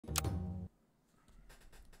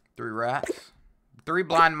3 rats. 3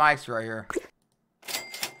 blind mice right here.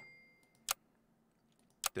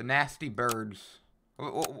 The nasty birds.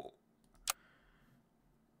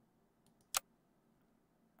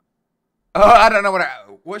 Oh, I don't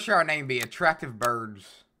know what should our name be? Attractive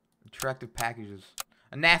birds. Attractive packages.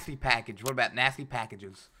 A nasty package. What about nasty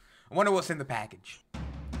packages? I wonder what's in the package.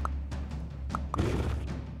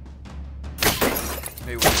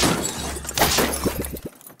 Maybe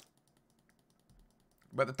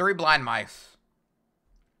but the 3 blind mice.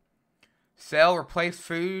 Sell, replace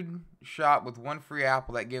food shop with 1 free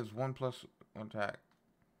apple that gives 1 plus 1 attack.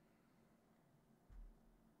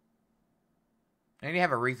 I need to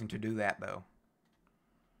have a reason to do that, though.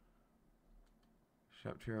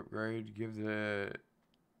 Shop tier upgrade. Give the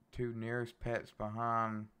 2 nearest pets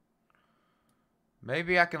behind.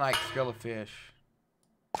 Maybe I can, like, skill a fish.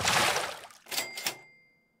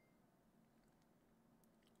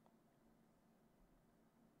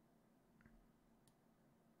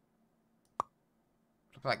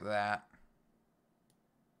 Something like that.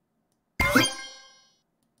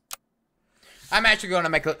 I'm actually going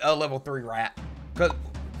to make a level 3 rat. Cause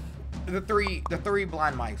the three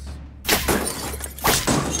blind mice.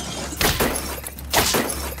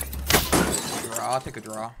 Draw, I'll take a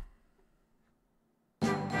draw.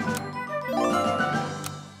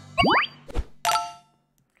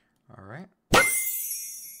 Alright.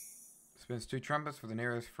 Spins 2 trumpets for the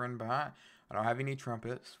nearest friend behind. I don't have any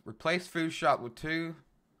trumpets. Replace food shop with 2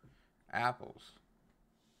 apples.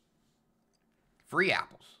 Free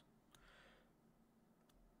apples.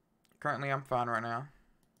 Currently, I'm fine right now.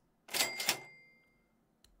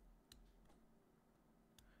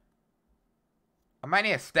 I might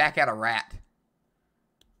need to stack out a rat.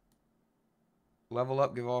 Level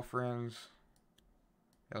up, give all friends.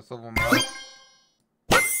 Yeah, let's level them up.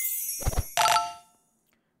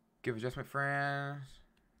 Give adjustment friends.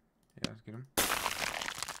 Yeah, let's get them.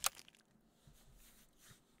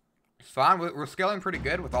 It's fine. We're scaling pretty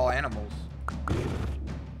good with all animals.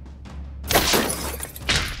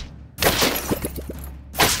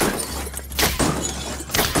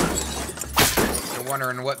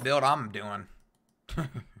 Wondering what build I'm doing.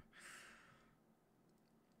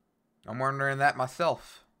 I'm wondering that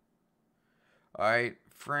myself. Alright,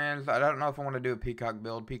 friends. I don't know if I want to do a peacock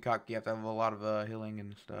build. Peacock, you have to have a lot of healing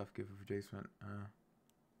and stuff. Give adjacent.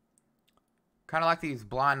 Kind of like these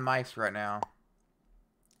blind mice right now.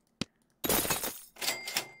 Let's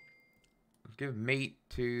give meat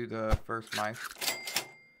to the first mice.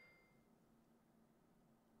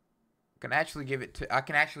 I can actually give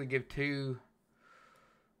 2.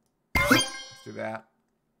 Let's do that.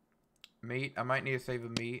 Meat. I might need to save a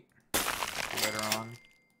meat for later on.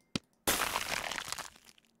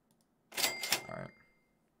 Alright.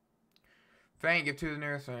 Faint, give 2 to the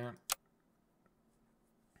nearest ant.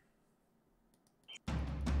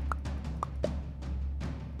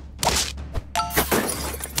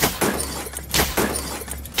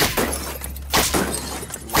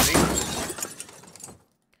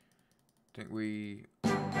 Think we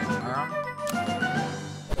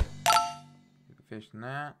fish in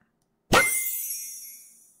that.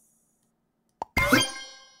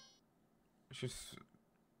 It's just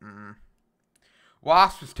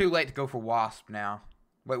Wasp is too late to go for Wasp now.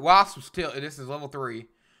 Wait, Wasp is still, this is level 3.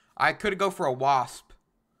 I could go for a Wasp,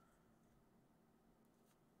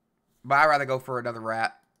 but I'd rather go for another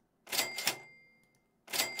rat.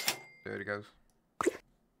 There it goes.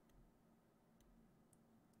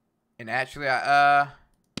 And actually, I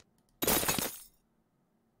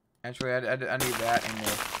need that in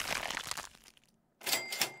there.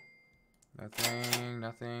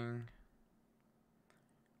 Nothing.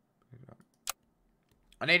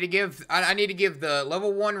 I need to give the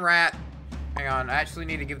level 1 rat. Hang on, I actually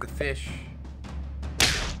need to give the fish.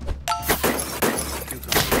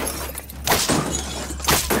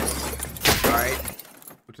 Alright.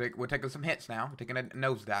 We're taking some hits now. We're taking a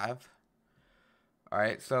nosedive.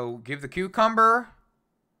 Alright, so give the cucumber.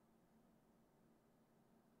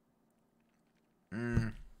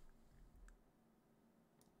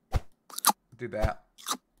 Do that.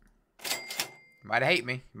 Might hate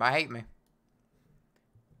me.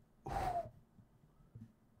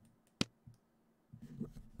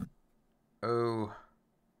 Oh.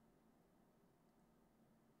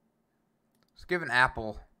 Let's give an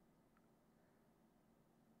apple.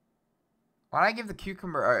 Why'd I give the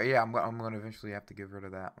cucumber? Yeah, I'm going to eventually have to get rid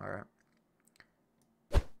of that. Alright.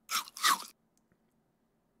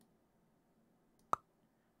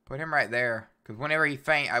 Put him right there. Because whenever he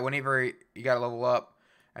whenever you got to level up.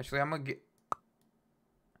 Actually, I'm going to get...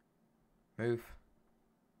 Move.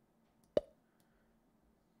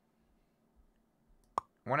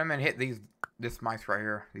 want him to hit this mice right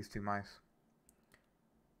here. These two mice.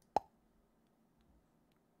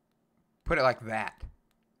 Put it like that.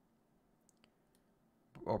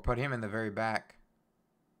 Or put him in the very back.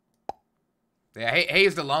 Yeah,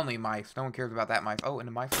 he's the lonely mice. No one cares about that mice. Oh, and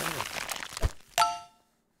the mice right here.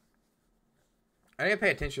 I need to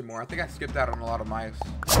pay attention more. I think I skipped out on a lot of mice.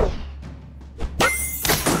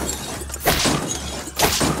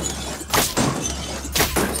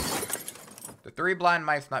 The 3 blind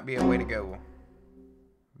mice might be a way to go.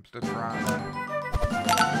 I'm still trying.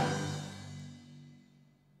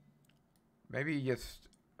 Maybe you just...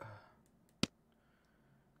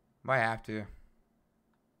 might have to.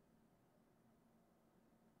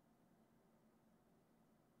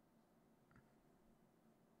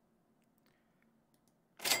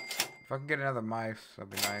 If I can get another mice,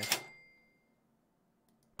 that'd be nice.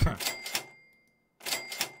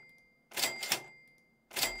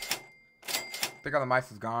 I think all the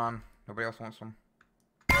mice is gone. Nobody else wants them.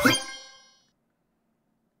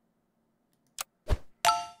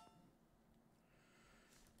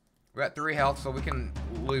 We got 3 health, so we can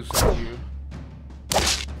lose some of you.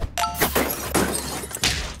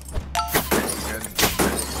 Good.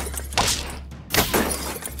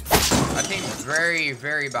 My team's very,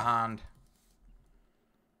 very behind.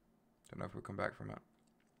 Don't know if we'll come back from it.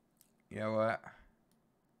 You know what?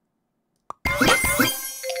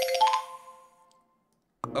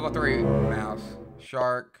 Level 3 mouse.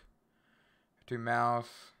 Shark. 2 mouse.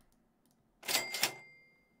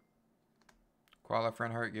 Koala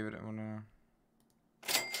friend hurt, give it one.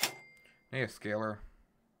 Need a scaler.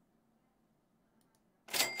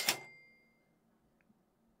 This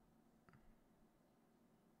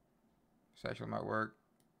actually might work.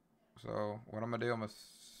 So what I'm gonna do, I'm gonna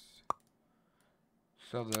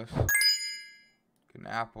sell this. Get an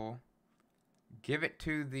apple. Give it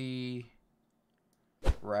to the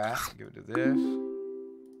rat. Give it to this.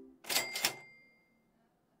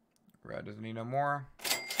 Rat doesn't need no more.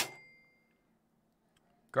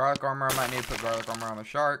 Garlic armor. I might need to put garlic armor on the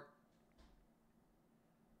shark.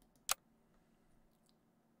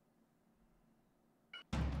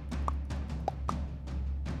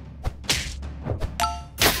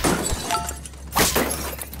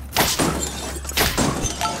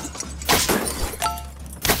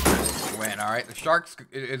 Win. All right. The sharks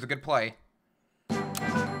is a good play.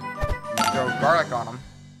 Throw garlic on him.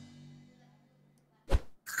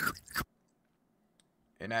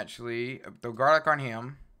 And actually, throw garlic on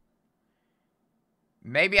him.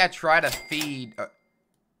 Maybe I try to feed...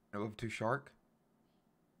 level 2 shark.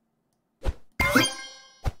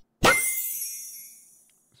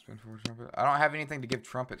 I don't have anything to give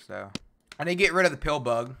trumpets, though. I need to get rid of the pill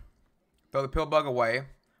bug. Throw the pill bug away.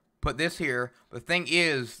 Put this here. The thing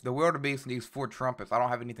is, the wildebeest needs 4 trumpets. I don't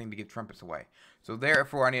have anything to give trumpets away. So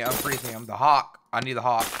therefore, I need to unfreeze him. The hawk. I need the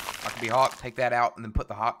hawk. I can be hawk. Take that out and then put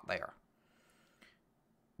the hawk there.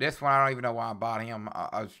 This one, I don't even know why I bought him.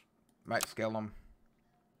 I might scale him.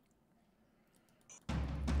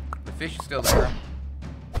 The fish is still there.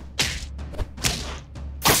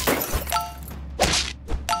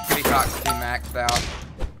 Peacock's too maxed out.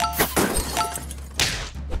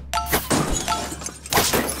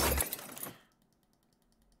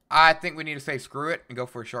 I think we need to say screw it and go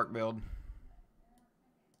for a shark build.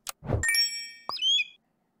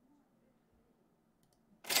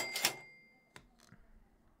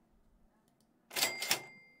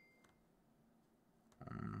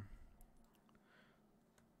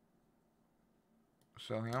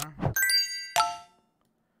 Sell him.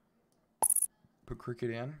 Put cricket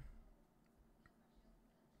in.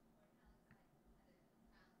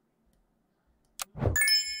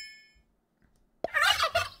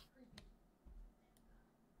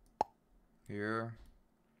 Here.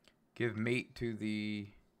 Give meat to the...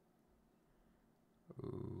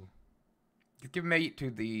 Ooh. Give meat to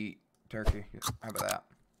the turkey. How about that?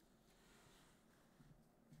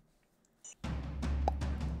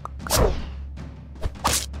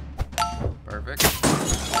 Perfect.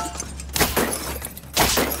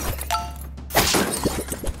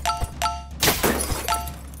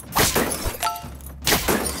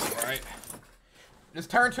 Alright. Just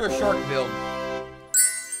turn to a shark build.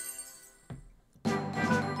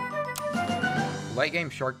 Late game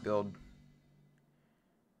shark build.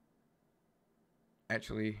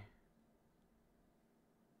 Actually,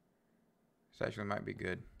 this actually might be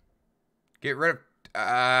good. Get rid of...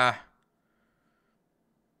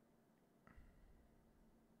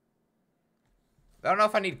 I don't know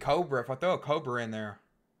if I need Cobra. If I throw a Cobra in there.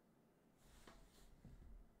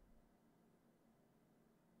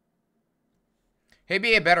 He'd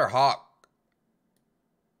be a better hawk.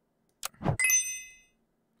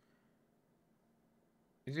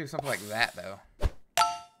 You do something like that though.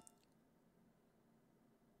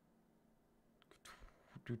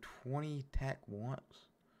 Do 20 attack once.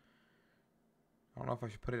 I don't know if I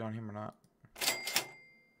should put it on him or not.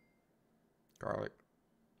 Garlic.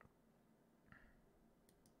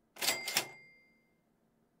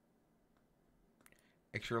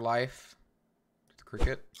 Extra life. The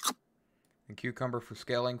cricket. And cucumber for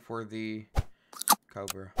scaling for the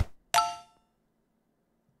cobra.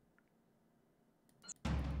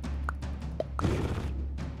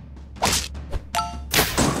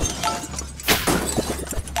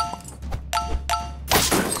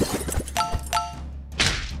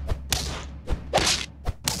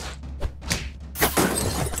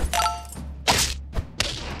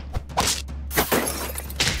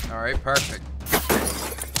 Alright, perfect.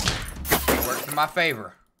 Works in my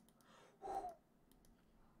favor.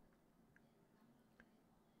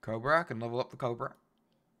 Cobra, I can level up the cobra.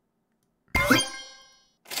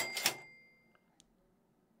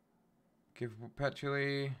 Give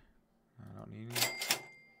perpetually. I don't need it.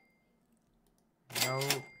 No.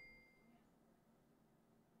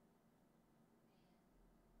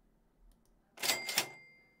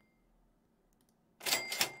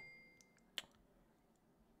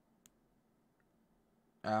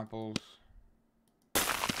 Apples.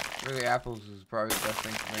 Really, apples is probably the best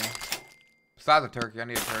thing for me. Besides the turkey, I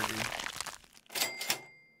need a turkey.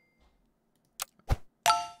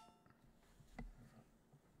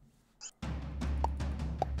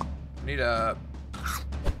 I need a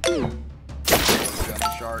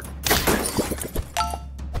shark.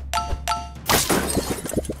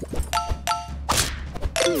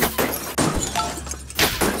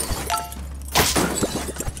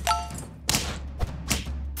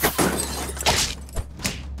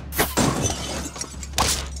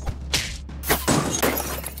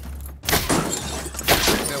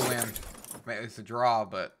 It's a draw,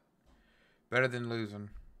 but better than losing.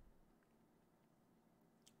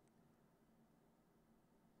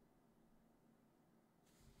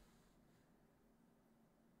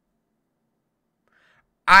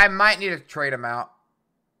 I might need to trade him out.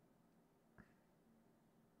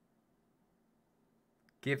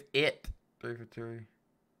 Give it 3 for 3.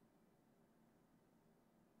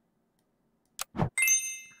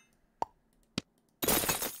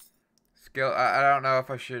 Skill. I don't know if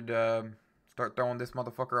I should start throwing this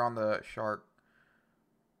motherfucker on the shark.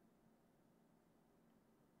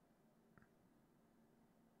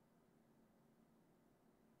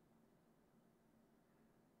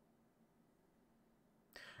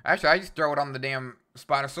 Actually, I just throw it on the damn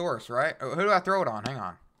Spinosaurus, right? Who do I throw it on? Hang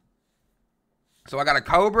on. So I got a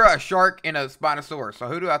cobra, a shark, and a Spinosaurus. So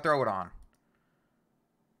who do I throw it on?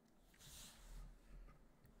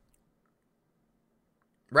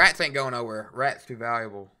 Rats ain't going nowhere. Rats too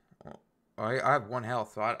valuable. I have 1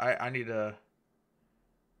 health, so I need to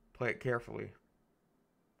play it carefully.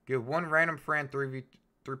 Give 1 random friend 3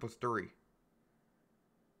 plus 3.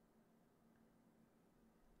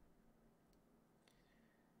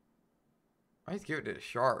 I just give it to the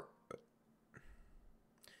shark.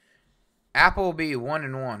 Apple will be 1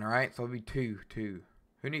 and 1, right? So it'll be 2, 2.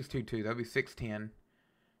 Who needs 2, 2? That'll be 6, 10.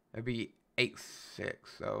 That'd be 8,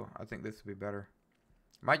 6. So I think this would be better.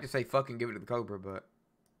 Might just say fucking give it to the cobra, but.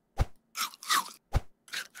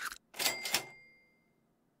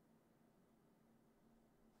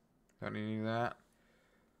 Don't need any of that.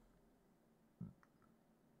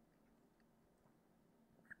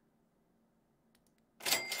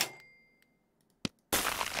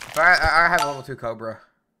 If I have a level 2 cobra.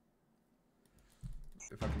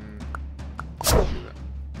 If I can do that.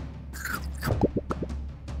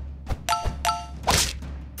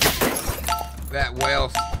 That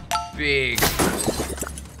whale's big.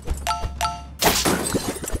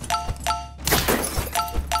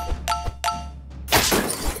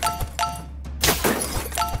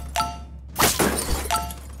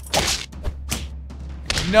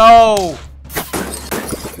 No!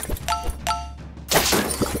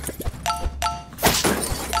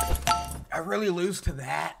 I really lose to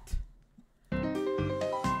that?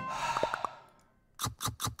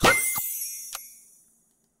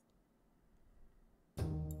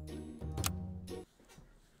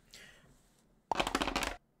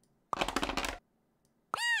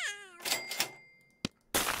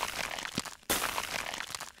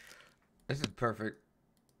 This is perfect.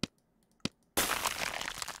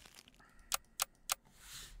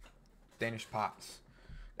 Danish pots.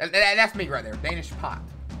 That's me right there. Danish pot.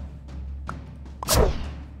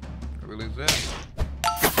 We lose this.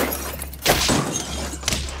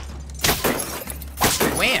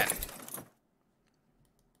 Win.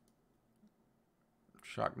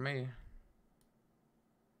 Shocked me.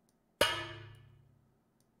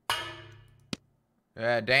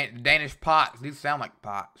 Danish pots. These sound like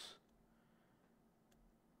pots.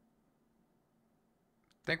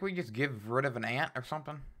 Think we just give rid of an ant or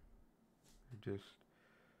something? Just...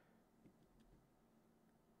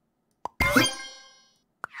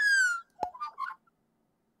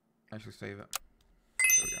 I should save it.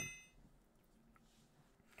 There we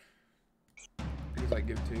go. These I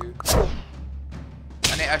give two.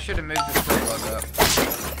 I should have moved this pill bug up.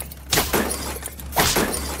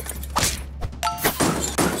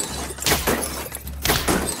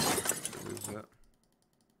 Lose it.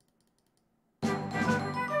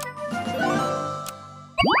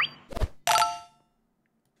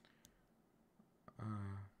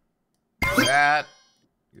 That.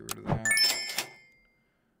 Get rid of that.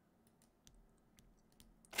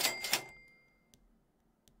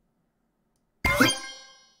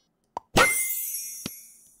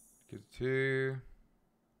 Get two.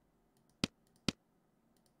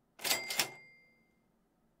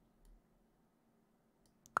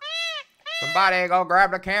 Somebody go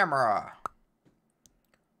grab the camera.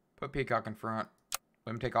 Put Peacock in front.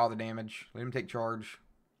 Let him take all the damage. Let him take charge.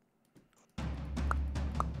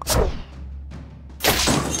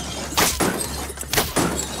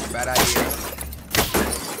 Bad idea.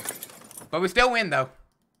 But we still win, though.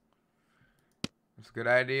 It's a good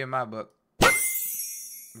idea in my book.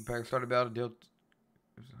 The pack started about to deal.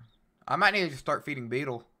 I might need to just start feeding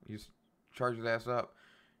Beetle. Just charge his ass up.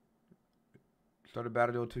 Start about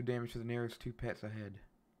to deal 2 damage to the nearest 2 pets ahead.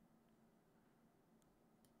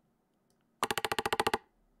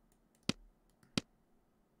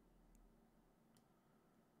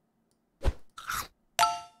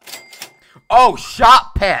 Oh,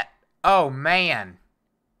 shot pet. Oh, man.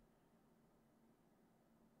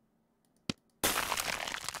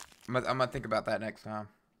 I'm gonna think about that next time.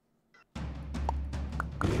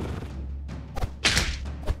 Good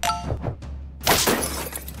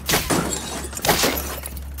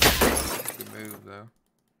move, though.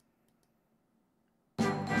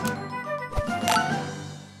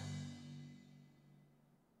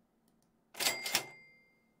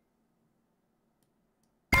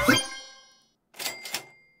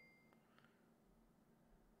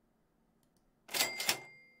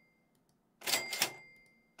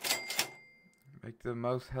 Make the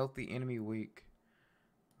most healthy enemy weak.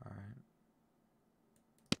 Alright.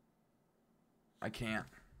 I can't.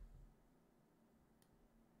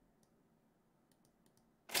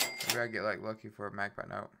 Maybe I get like lucky for a magpie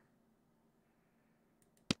note.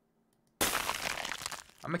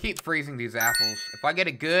 I'm gonna keep freezing these apples. If I get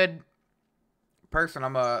a good person,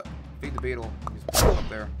 I'm gonna feed the beetle. Just put it up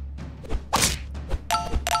there.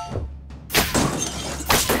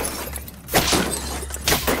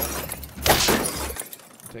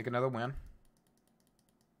 Take another win.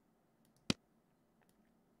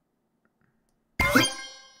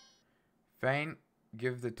 Feint.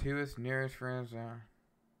 Give the 2th nearest friends. So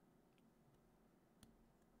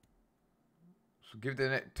give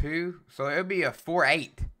the 2. So it would be a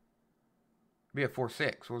 4-8. Be a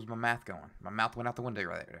 4-6. What was my math going? My mouth went out the window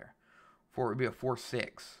right there. 4 would be a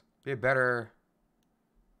 4-6. Be a better.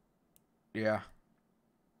 Yeah.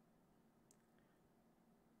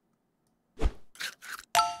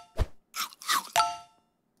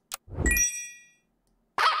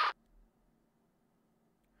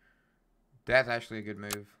 That's actually a good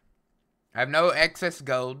move. I have no excess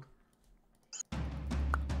gold.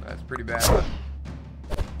 That's pretty bad. But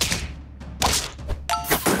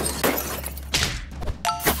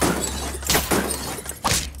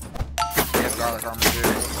he has garlic armor too.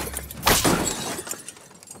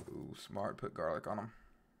 Ooh, smart. Put garlic on him.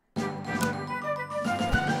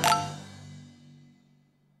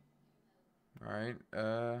 Alright,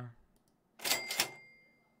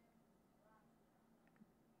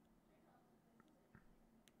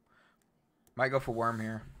 might go for worm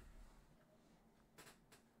here.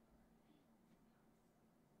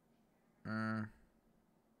 I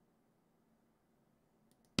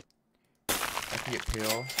can get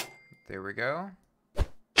pill. There we go.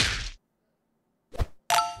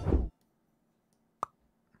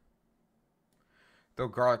 Throw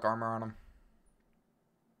garlic armor on him.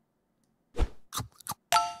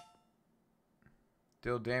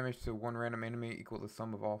 Deal damage to 1 random enemy equal to the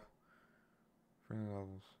sum of all friendly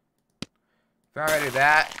levels. If I do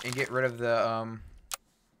that and get rid of the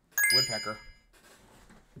woodpecker,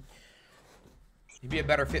 he'd be a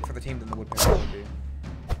better fit for the team than the woodpecker would be.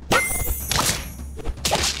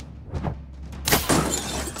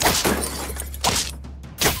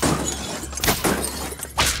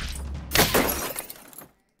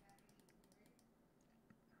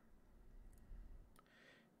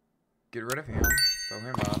 Get rid of him. Throw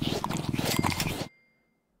him up.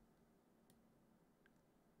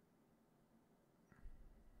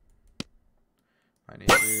 I need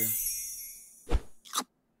to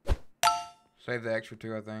save the extra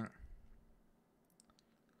 2, I think.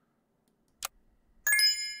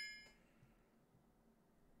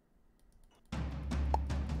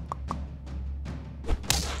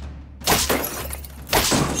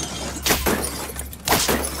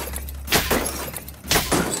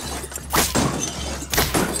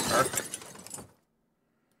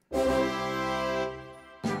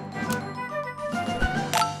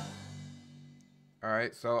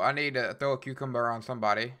 Alright, so I need to throw a cucumber on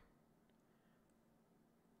somebody.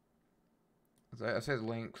 That says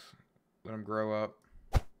links. Let them grow up.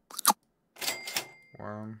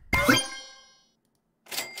 Worm.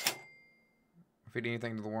 Feed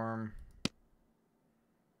anything to the worm.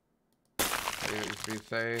 Just be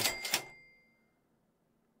safe.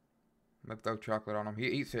 Let's throw chocolate on him. He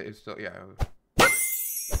eats it. It's still, yeah.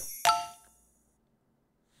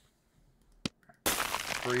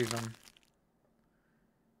 Freeze him.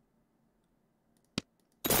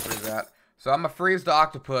 Freeze that. So I'm gonna freeze the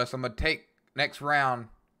octopus. I'm gonna take next round.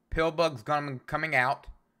 Pillbug's coming out,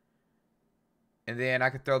 and then I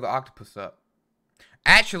could throw the octopus up.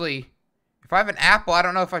 Actually, if I have an apple, I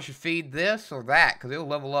don't know if I should feed this or that, because it'll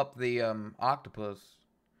level up the octopus.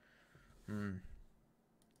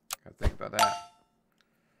 Gotta think about that.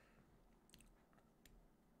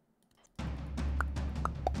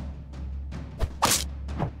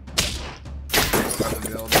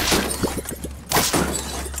 Build.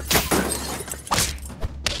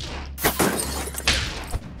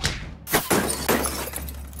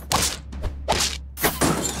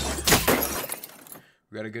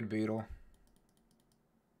 We got a good beetle.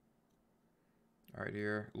 Right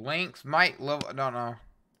here. Lynx might level. I don't know.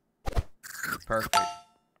 Perfect.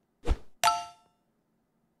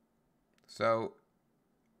 So,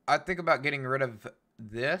 I think about getting rid of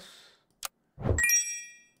this.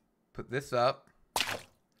 Put this up.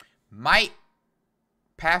 Might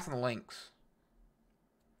pass on the lynx.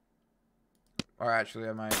 Or actually,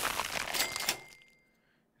 I might. Just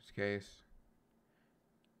in case.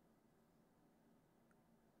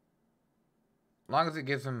 As long as it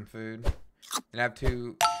gives him food. And I have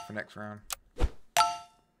 2 for next round.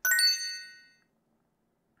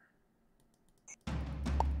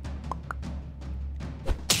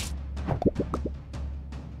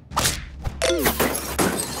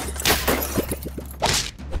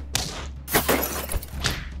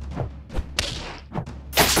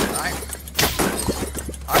 Nice.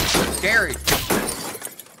 I'm so scary.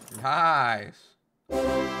 Nice.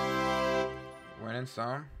 Winning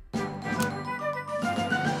some.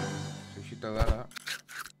 Throw that up.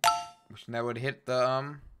 Wishing that would hit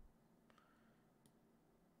the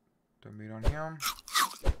don't beat on him.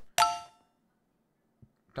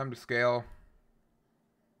 Time to scale.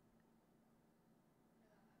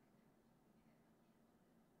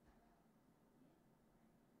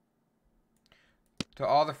 To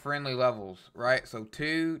all the friendly levels, right? So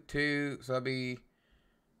 2, 2, so that'll be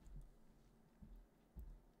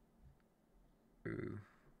ooh.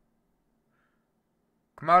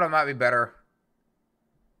 Komodo might be better.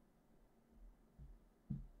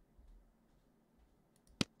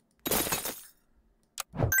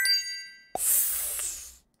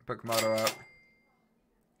 Put Komodo up.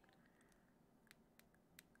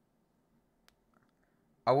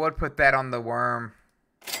 I would put that on the worm.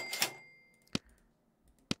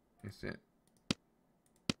 Is it?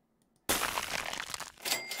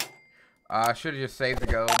 I should have just saved the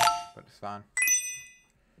gold, but it's fine.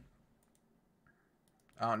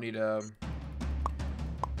 I don't need to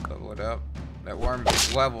level it up. That worm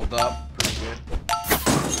leveled up pretty good.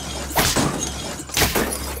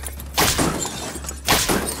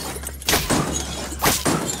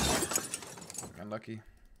 Unlucky.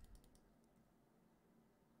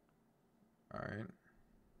 Alright.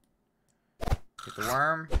 Hit the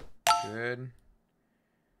worm. Good.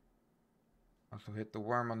 Also hit the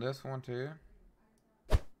worm on this one too.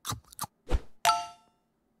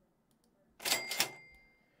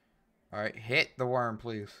 Alright, hit the worm,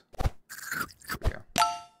 please. There we go.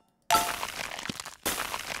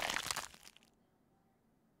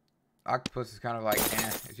 Octopus is kind of like,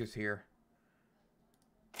 it's just here.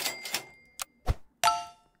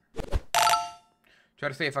 Try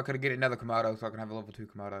to see if I could get another Komodo so I can have a level 2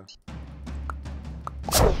 Komodo.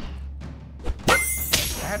 I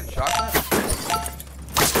had a chocolate.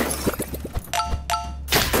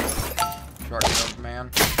 Shark milk,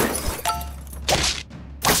 man.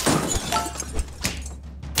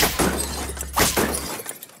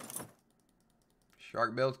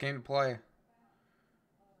 Shark bills came to play.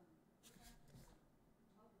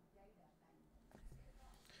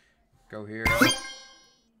 Go here.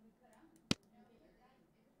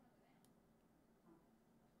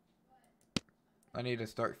 I need to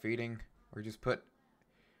start feeding, or just put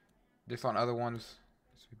this on other ones.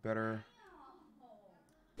 This would be better.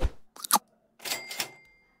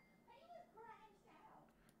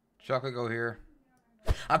 Chocolate, go here.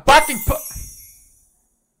 I'm fucking put.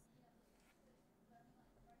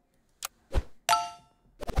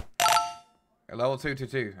 Level 2 to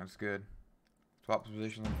 2. That's good. Swap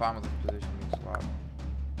positions. I'm fine with this position being swapped.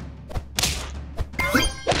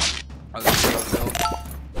 Oh, this is build.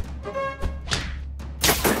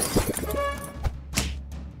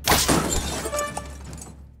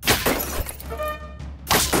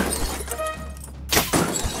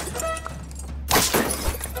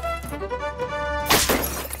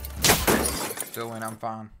 Still win. I'm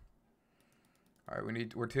fine. All right,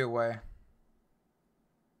 we're 2 away.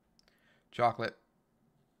 Chocolate.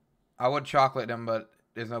 I would chocolate them, but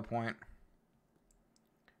there's no point.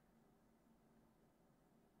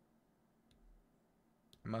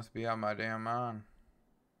 I must be out my damn mind.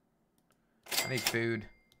 I need food.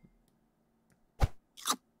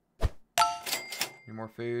 Need more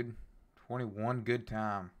food. 21 good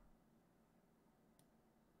time.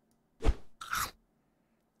 I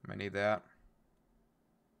might need that.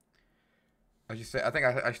 I think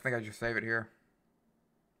I should save it here.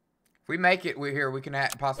 If we make it here, we can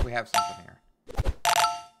possibly have something here.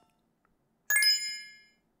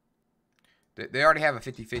 They already have a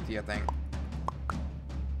 50-50, I think.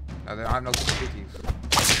 No, they don't have no 50-50s.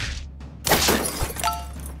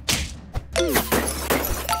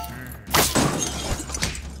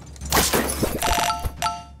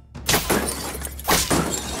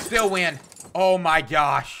 Still win. Oh my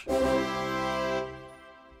gosh.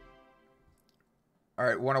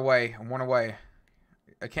 Alright, 1 away. I'm 1 away.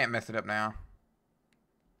 I can't mess it up now.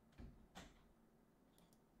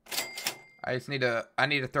 I need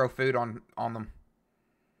to throw food on them.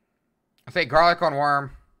 I say garlic on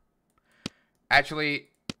worm. Actually,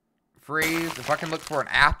 freeze. If I can look for an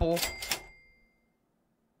apple.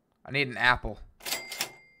 I need an apple.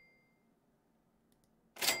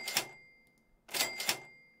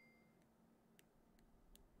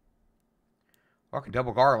 Oh, I can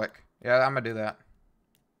double garlic. Yeah, I'm gonna do that.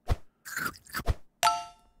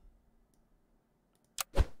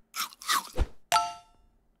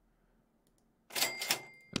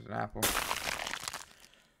 There's an apple.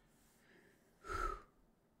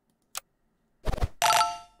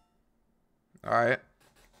 Alright.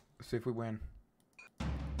 Let's see if we win.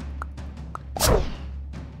 We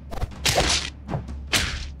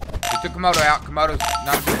took Komodo out. Komodo's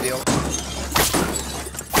not a big deal.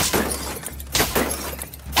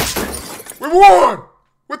 We won!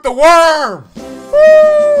 With the worm!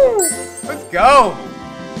 Woo! Let's go!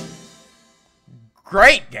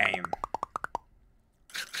 Great game.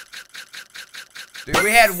 Dude,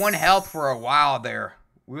 we had 1 health for a while there.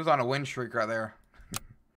 We was on a win streak right there.